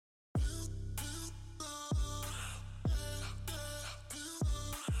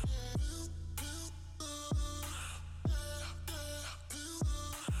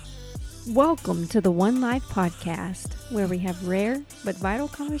Welcome to the One Life Podcast, where we have rare but vital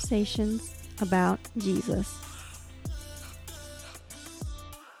conversations about Jesus.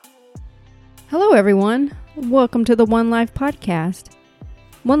 Hello, everyone. Welcome to the One Life Podcast.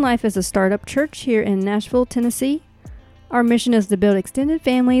 One Life is a startup church here in Nashville, Tennessee. Our mission is to build extended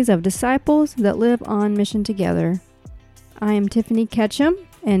families of disciples that live on mission together. I am Tiffany Ketchum,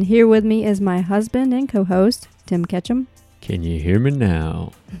 and here with me is my husband and co-host, Tim Ketchum. Can you hear me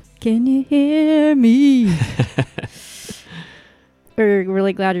now? Can you hear me? We're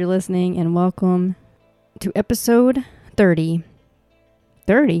really glad you're listening, and welcome to episode 30.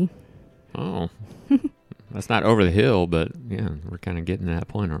 30? Oh, that's not over the hill, but yeah, we're kind of getting to that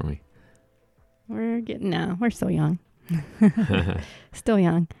point, aren't we? We're still young. Still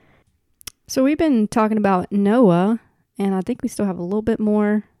young. So we've been talking about Noah, and I think we still have a little bit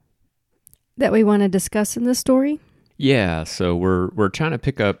more that we want to discuss in this story. Yeah, so we're trying to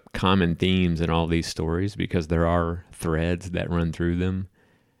pick up common themes in all these stories because there are threads that run through them,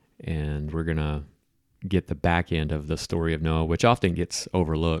 and we're going to get the back end of the story of Noah, which often gets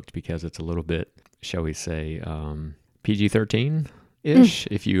overlooked because it's a little bit, shall we say, PG-13-ish,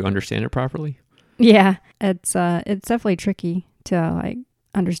 if you understand it properly. Yeah, it's definitely tricky to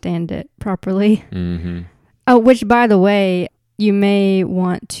understand it properly. Mm-hmm. Oh, which, by the way, you may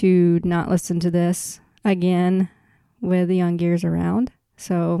want to not listen to this again with the young gears around.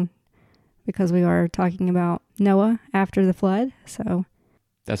 So, because we are talking about Noah after the flood. So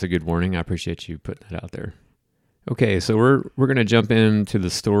that's a good warning. I appreciate you putting that out there. Okay, so we're going to jump into the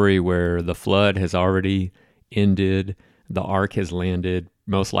story where the flood has already ended. The ark has landed,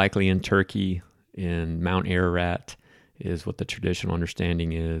 most likely in Turkey, in Mount Ararat is what the traditional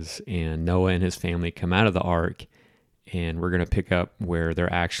understanding is. And Noah and his family come out of the ark, and we're going to pick up where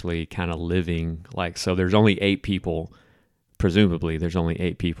they're actually kind of living. So there's only 8 people, presumably there's only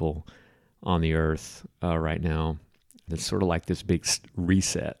 8 people on the earth right now. It's sort of like this big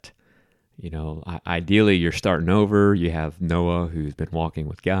reset. You know, ideally you're starting over. You have Noah, who's been walking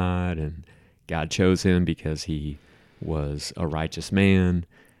with God, and God chose him because he was a righteous man.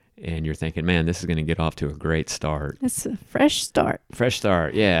 And you're thinking, man, this is going to get off to a great start. It's a fresh start. Fresh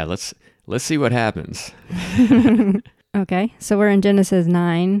start, yeah. Let's see what happens. Okay, so we're in Genesis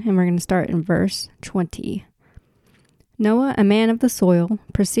 9, and we're going to start in verse 20. Noah, a man of the soil,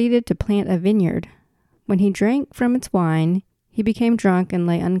 proceeded to plant a vineyard. When he drank from its wine, he became drunk and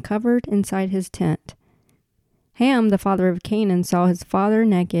lay uncovered inside his tent. Ham, the father of Canaan, saw his father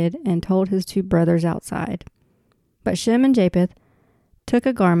naked and told his 2 brothers outside. But Shem and Japheth took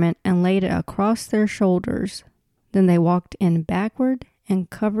a garment and laid it across their shoulders. Then they walked in backward and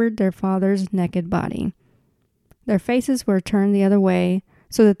covered their father's naked body. Their faces were turned the other way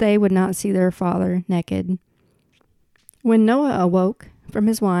so that they would not see their father naked. When Noah awoke from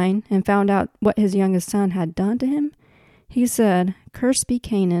his wine and found out what his youngest son had done to him, he said, "Cursed be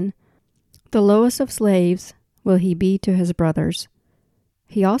Canaan, the lowest of slaves will he be to his brothers."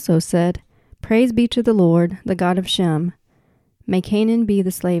 He also said, "Praise be to the Lord, the God of Shem. May Canaan be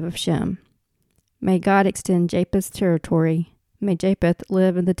the slave of Shem. May God extend Japheth's territory. May Japheth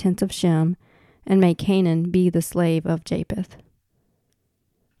live in the tents of Shem, and may Canaan be the slave of Japheth."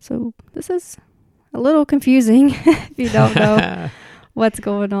 So this is a little confusing if you don't know what's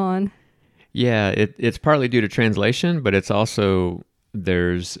going on. Yeah, it's partly due to translation, but it's also,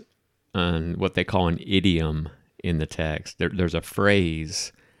 there's what they call an idiom in the text. There's a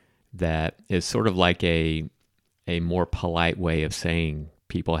phrase that is sort of like a more polite way of saying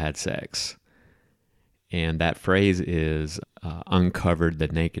people had sex. And that phrase is uncovered the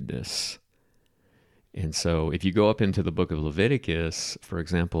nakedness. And so if you go up into the book of Leviticus, for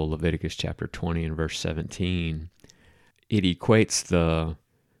example, Leviticus chapter 20 and verse 17, it equates the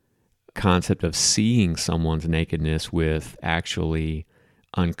concept of seeing someone's nakedness with actually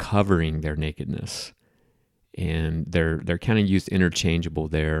uncovering their nakedness. And they're kind of used interchangeable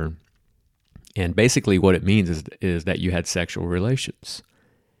there. And basically what it means is that you had sexual relations.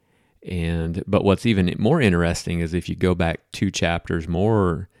 But what's even more interesting is if you go back 2 chapters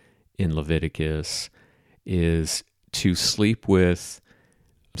more in Leviticus, is to sleep with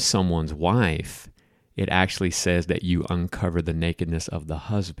someone's wife, it actually says that you uncover the nakedness of the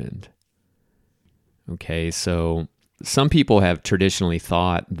husband. Okay, so some people have traditionally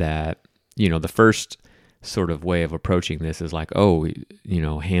thought that, the first sort of way of approaching this is like,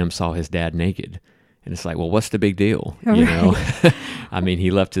 Ham saw his dad naked. And it's like, well, what's the big deal? I mean,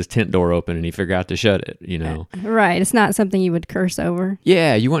 he left his tent door open and he forgot to shut it, Right. It's not something you would curse over.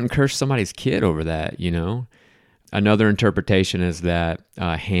 Yeah, you wouldn't curse somebody's kid over that, Another interpretation is that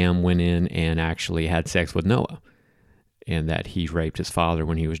Ham went in and actually had sex with Noah, and that he raped his father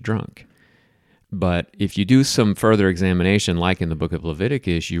when he was drunk. But if you do some further examination, like in the book of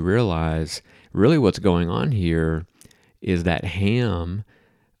Leviticus, you realize really what's going on here is that Ham,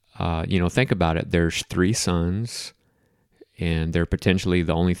 think about it. There's 3 sons, and they're potentially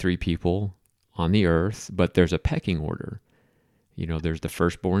the only 3 people on the earth, but there's a pecking order. There's the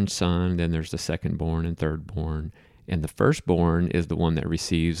firstborn son, then there's the secondborn and thirdborn. And the firstborn is the one that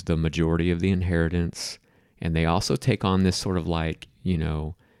receives the majority of the inheritance. And they also take on this sort of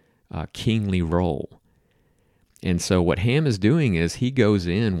kingly role. And so what Ham is doing is he goes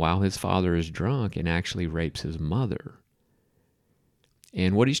in while his father is drunk and actually rapes his mother.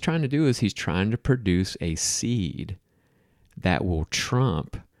 And what he's trying to do is he's trying to produce a seed that will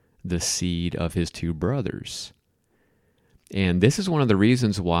trump the seed of his 2 brothers. And this is one of the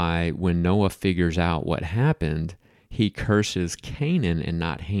reasons why when Noah figures out what happened, he curses Canaan and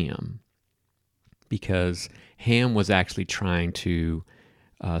not Ham. Because Ham was actually trying to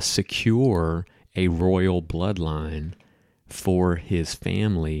secure a royal bloodline for his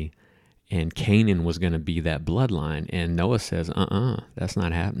family, and Canaan was going to be that bloodline. And Noah says, that's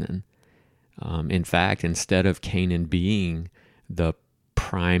not happening. In fact, instead of Canaan being the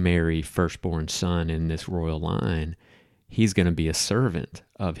primary firstborn son in this royal line, he's going to be a servant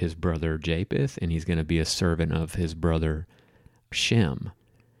of his brother Japheth, and he's going to be a servant of his brother Shem.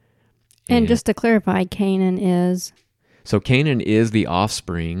 And just to clarify, Canaan is the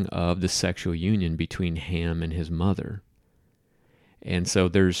offspring of the sexual union between Ham and his mother. And so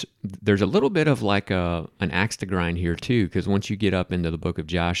there's a little bit of like an axe to grind here too, because once you get up into the book of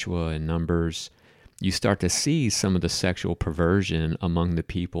Joshua and Numbers, you start to see some of the sexual perversion among the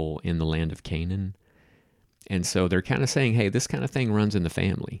people in the land of Canaan. And so they're kind of saying, hey, this kind of thing runs in the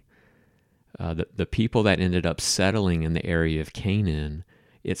family. The people that ended up settling in the area of Canaan,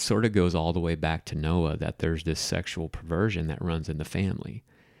 it sort of goes all the way back to Noah, that there's this sexual perversion that runs in the family.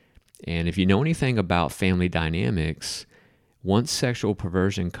 And if you know anything about family dynamics, once sexual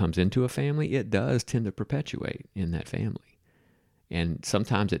perversion comes into a family, it does tend to perpetuate in that family. And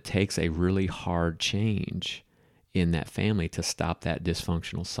sometimes it takes a really hard change in that family to stop that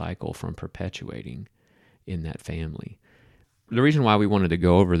dysfunctional cycle from perpetuating in that family. The reason why we wanted to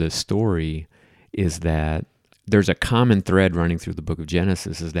go over this story is that there's a common thread running through the book of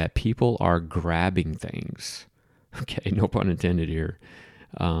Genesis, is that people are grabbing things. Okay, no pun intended here.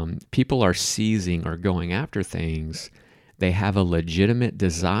 People are seizing or going after things. They have a legitimate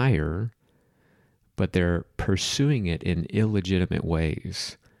desire, but they're pursuing it in illegitimate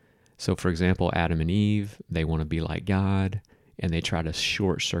ways. So, for example, Adam and Eve, they want to be like God, and they try to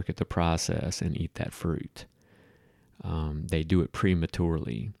short-circuit the process and eat that fruit. They do it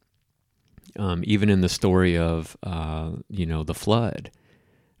prematurely. Even in the story of, the flood,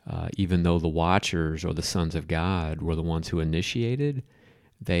 even though the watchers or the sons of God were the ones who initiated,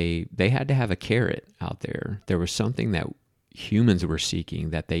 they had to have a carrot out there. There was something that humans were seeking,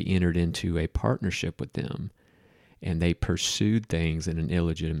 that they entered into a partnership with them, and they pursued things in an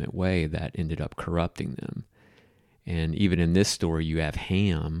illegitimate way that ended up corrupting them. And even in this story, you have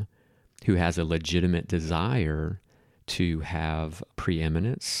Ham, who has a legitimate desire to have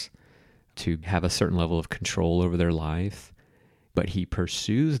preeminence, to have a certain level of control over their life, but he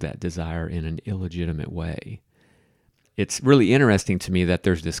pursues that desire in an illegitimate way. It's really interesting to me that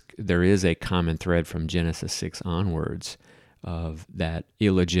there is a common thread from Genesis 6 onwards of that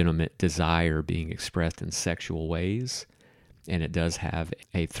illegitimate desire being expressed in sexual ways, and it does have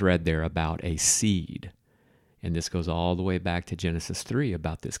a thread there about a seed. And this goes all the way back to Genesis 3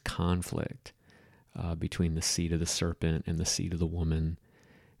 about this conflict between the seed of the serpent and the seed of the woman.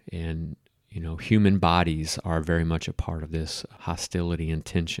 And, human bodies are very much a part of this hostility and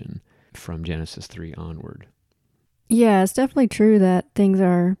tension from Genesis 3 onward. Yeah, it's definitely true that things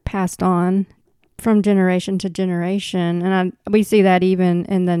are passed on from generation to generation. And we see that even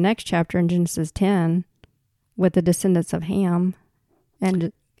in the next chapter in Genesis 10 with the descendants of Ham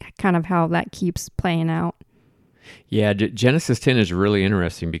and kind of how that keeps playing out. Yeah, Genesis 10 is really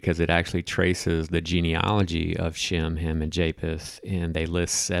interesting because it actually traces the genealogy of Shem, Ham, and Japheth, and they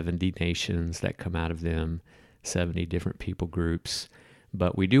list 70 nations that come out of them, 70 different people groups.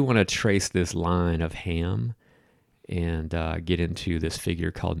 But we do want to trace this line of Ham and get into this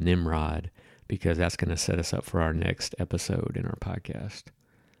figure called Nimrod, because that's going to set us up for our next episode in our podcast.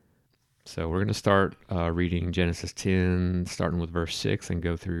 So we're going to start reading Genesis 10, starting with verse 6 and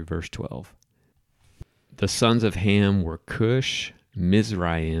go through verse 12. The sons of Ham were Cush,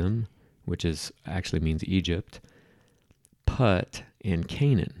 Mizraim, which actually means Egypt, Put, and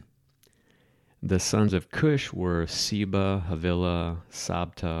Canaan. The sons of Cush were Seba, Havilah,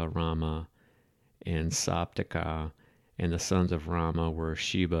 Sabta, Rama, and Sabteka, and the sons of Rama were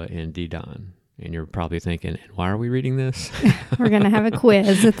Sheba and Dedan. And you're probably thinking, why are we reading this? We're going to have a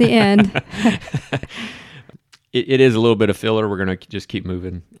quiz at the end. It is a little bit of filler. We're going to just keep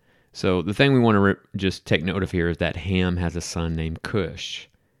moving. So the thing we want to just take note of here is that Ham has a son named Cush.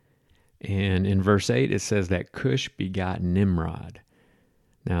 And in verse 8, it says that Cush begot Nimrod.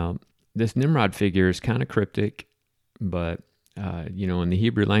 Now, this Nimrod figure is kind of cryptic, but, in the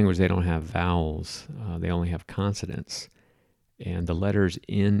Hebrew language, they don't have vowels. They only have consonants. And the letters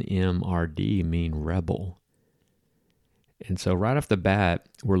NMRD mean rebel. And so right off the bat,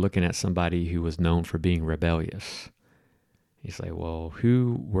 we're looking at somebody who was known for being rebellious. You say, well,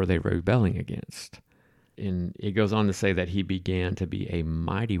 who were they rebelling against? And it goes on to say that he began to be a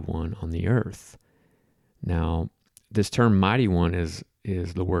mighty one on the earth. Now, this term mighty one is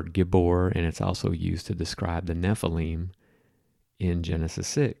the word Gibor, and it's also used to describe the Nephilim in Genesis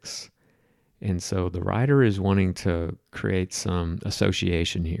 6. And so the writer is wanting to create some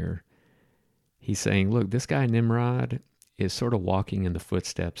association here. He's saying, look, this guy Nimrod is sort of walking in the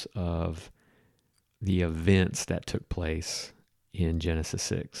footsteps of the events that took place in Genesis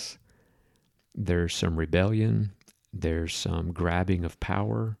 6. There's some rebellion, there's some grabbing of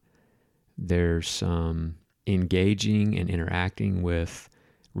power, there's some engaging and interacting with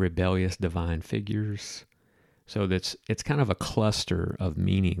rebellious divine figures. So it's kind of a cluster of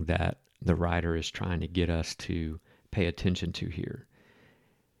meaning that the writer is trying to get us to pay attention to here.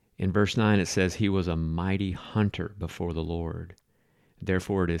 In verse 9 it says, he was a mighty hunter before the Lord.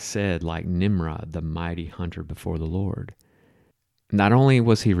 Therefore it is said, like Nimrod, the mighty hunter before the Lord. Not only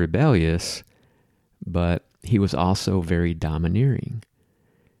was he rebellious, but he was also very domineering.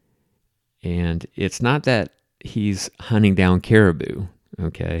 And it's not that he's hunting down caribou,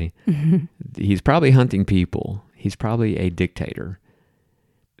 okay? Mm-hmm. He's probably hunting people. He's probably a dictator.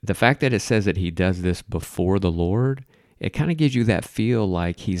 The fact that it says that he does this before the Lord, it kind of gives you that feel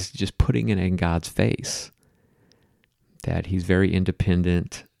like he's just putting it in God's face. That he's very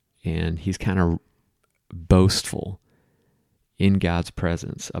independent and he's kind of boastful in God's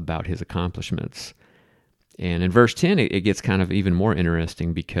presence about his accomplishments. And in verse 10, it gets kind of even more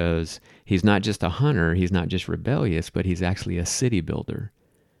interesting because he's not just a hunter, he's not just rebellious, but he's actually a city builder.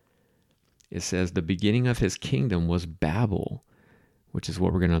 It says the beginning of his kingdom was Babel, which is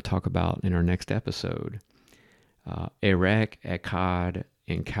what we're going to talk about in our next episode. Erech, Akkad,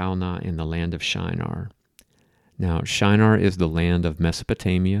 and Calneh in the land of Shinar. Now, Shinar is the land of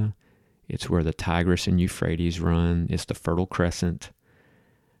Mesopotamia. It's where the Tigris and Euphrates run. It's the Fertile Crescent.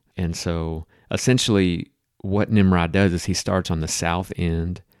 And so, essentially, what Nimrod does is he starts on the south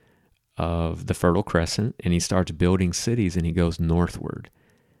end of the Fertile Crescent, and he starts building cities, and he goes northward.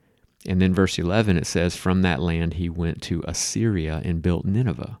 And then verse 11, it says, from that land he went to Assyria and built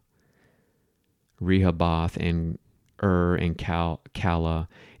Nineveh, Rehoboth and and Calah,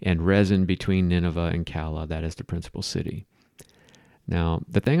 and Rezin between Nineveh and Calah, that is the principal city. Now,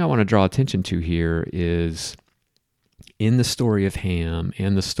 the thing I want to draw attention to here is in the story of Ham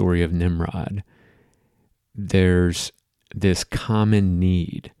and the story of Nimrod, there's this common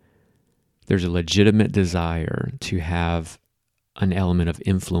need. There's a legitimate desire to have an element of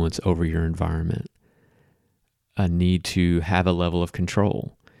influence over your environment, a need to have a level of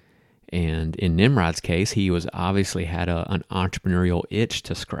control. And in Nimrod's case, he was obviously had an entrepreneurial itch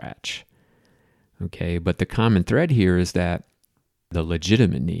to scratch. Okay, but the common thread here is that the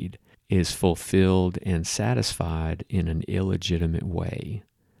legitimate need is fulfilled and satisfied in an illegitimate way.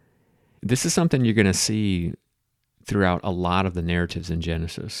 This is something you're going to see throughout a lot of the narratives in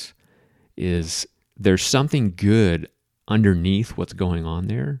Genesis, is there's something good underneath what's going on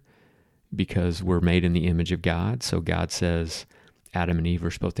there because we're made in the image of God. So God says Adam and Eve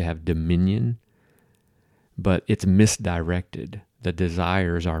are supposed to have dominion, but it's misdirected. The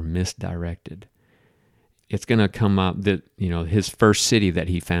desires are misdirected. It's going to come up that, his first city that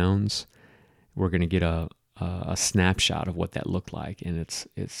he founds, we're going to get a snapshot of what that looked like, and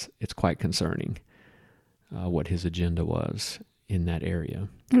it's quite concerning what his agenda was in that area.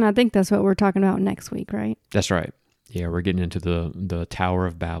 And I think that's what we're talking about next week, right? That's right. Yeah, we're getting into the Tower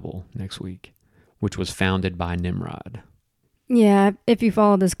of Babel next week, which was founded by Nimrod. Yeah, if you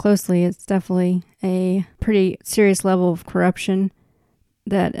follow this closely, it's definitely a pretty serious level of corruption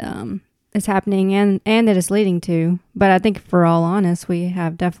that is happening and that it's leading to. But I think for all honest, we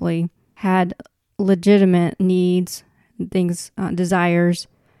have definitely had legitimate needs, things, desires,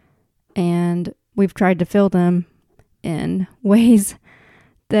 and we've tried to fill them in ways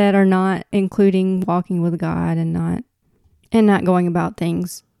that are not including walking with God and not going about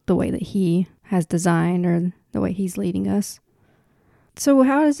things the way that He has designed or the way He's leading us. So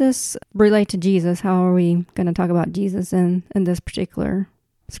how does this relate to Jesus? How are we going to talk about Jesus in this particular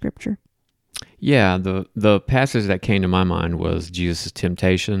scripture? Yeah, the passage that came to my mind was Jesus'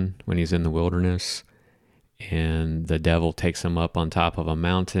 temptation when he's in the wilderness, and the devil takes him up on top of a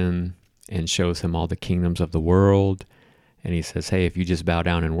mountain and shows him all the kingdoms of the world. And he says, hey, if you just bow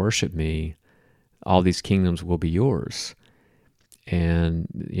down and worship me, all these kingdoms will be yours. And,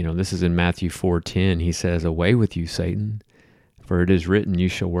 this is in Matthew 4:10. He says, away with you, Satan, for it is written, you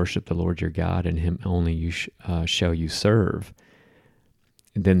shall worship the Lord your God, and him only shall you serve.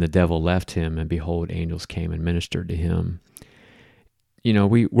 And then the devil left him, and behold, angels came and ministered to him.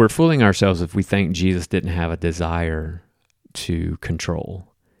 We're fooling ourselves if we think Jesus didn't have a desire to control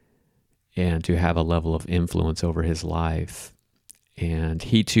and to have a level of influence over his life. And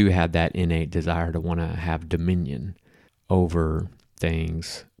he too had that innate desire to want to have dominion over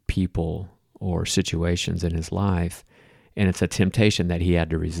things, people, or situations in his life. And it's a temptation that he had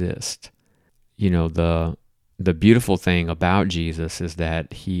to resist. The beautiful thing about Jesus is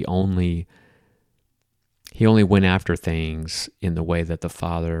that he only went after things in the way that the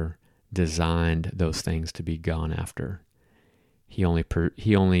Father designed those things to be gone after. He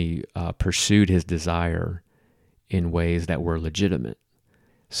only pursued his desire in ways that were legitimate.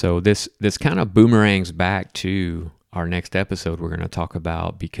 So this kind of boomerangs back to our next episode we're going to talk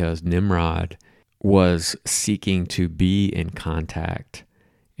about, because Nimrod was seeking to be in contact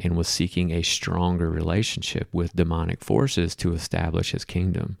and was seeking a stronger relationship with demonic forces to establish his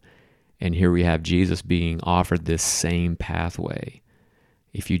kingdom. And here we have Jesus being offered this same pathway.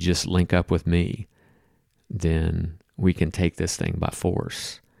 If you just link up with me, then we can take this thing by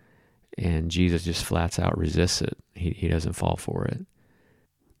force. And Jesus just flats out resists it. He doesn't fall for it.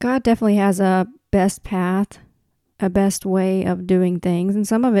 God definitely has a best path, a best way of doing things. And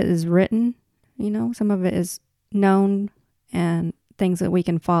some of it is written, some of it is known and things that we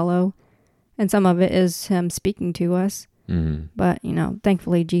can follow. And some of it is him speaking to us. Mm-hmm. But,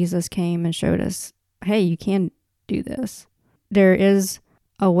 thankfully Jesus came and showed us, hey, you can do this. There is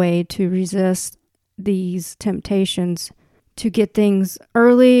a way to resist these temptations to get things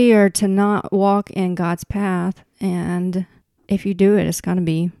early or to not walk in God's path. And if you do it, it's going to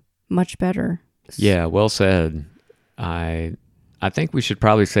be much better. Yeah, well said. I think we should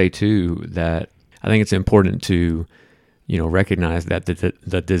probably say too that I think it's important to, recognize that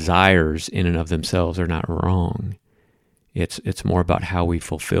the desires in and of themselves are not wrong. It's more about how we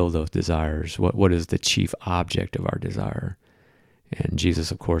fulfill those desires. What is the chief object of our desire? And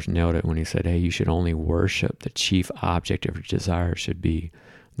Jesus, of course, nailed it when he said, hey, you should only worship. The chief object of your desire should be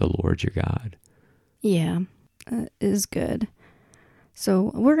the Lord your God. Yeah, is good.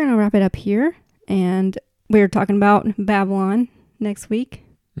 So we're going to wrap it up here. And we're talking about Babylon next week.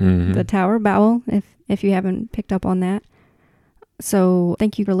 Mm-hmm. The Tower of Babel, if you haven't picked up on that. So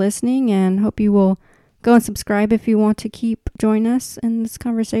thank you for listening, and hope you will go and subscribe if you want to keep joining us in these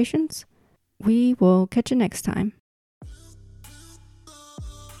conversations. We will catch you next time.